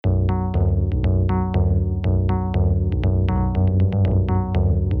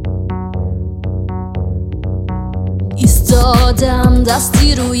ایستادم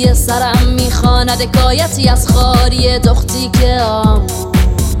دستی روی سرم میخواند حکایتی از خاری دختی که آمون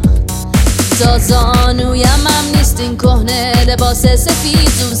تا زانویم هم نیست این کهنه لباس سفید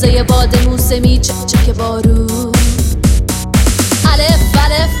زوزه باد موسمی چک بارون الف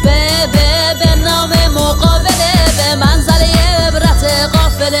الف به نام مقاوله به منزله عبرت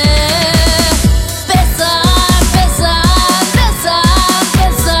قافله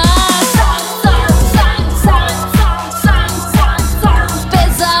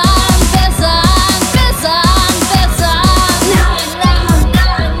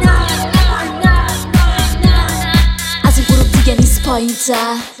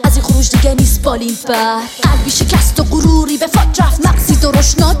از این خروج دیگه نیست بالین بر قلبی شکست و غروری به فاک رفت مغزی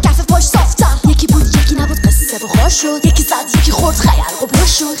درشناک کف پاش صافتر یکی بود یکی نبود قصه بخار شد یکی زد یکی خورد خیال قبر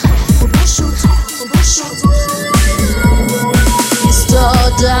شد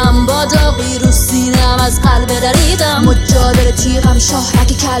ایستادم با داغی رو سینم از قلب دریدم مجاور تیغم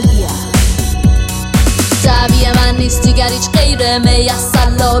شاهرگ کلبیه دعوی من نیست دیگر هیچ غیر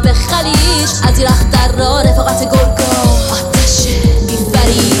میسلا به خلیج ازیر اخترها رفاقت گرگها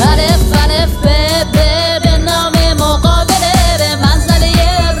الف الف به نام مقاوله به منزله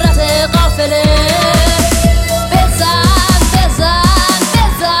عبرت قافله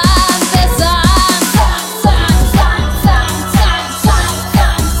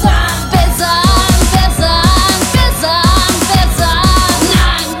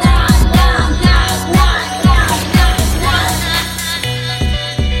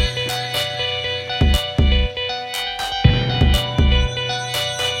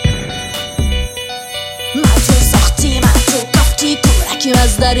ساختی من تو کافتی کودکیم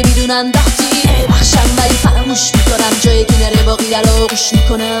از در بیرون انداختی بخشم ولی فراموش میکنم جای کنار باقی در آغوش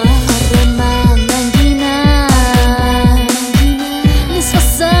میکنم آره من ننگینم نیست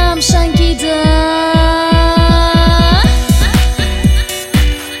واسم شنگیدم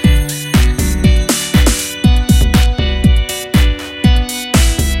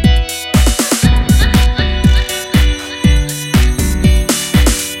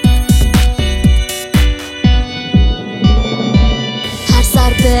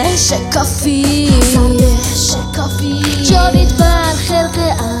شکافی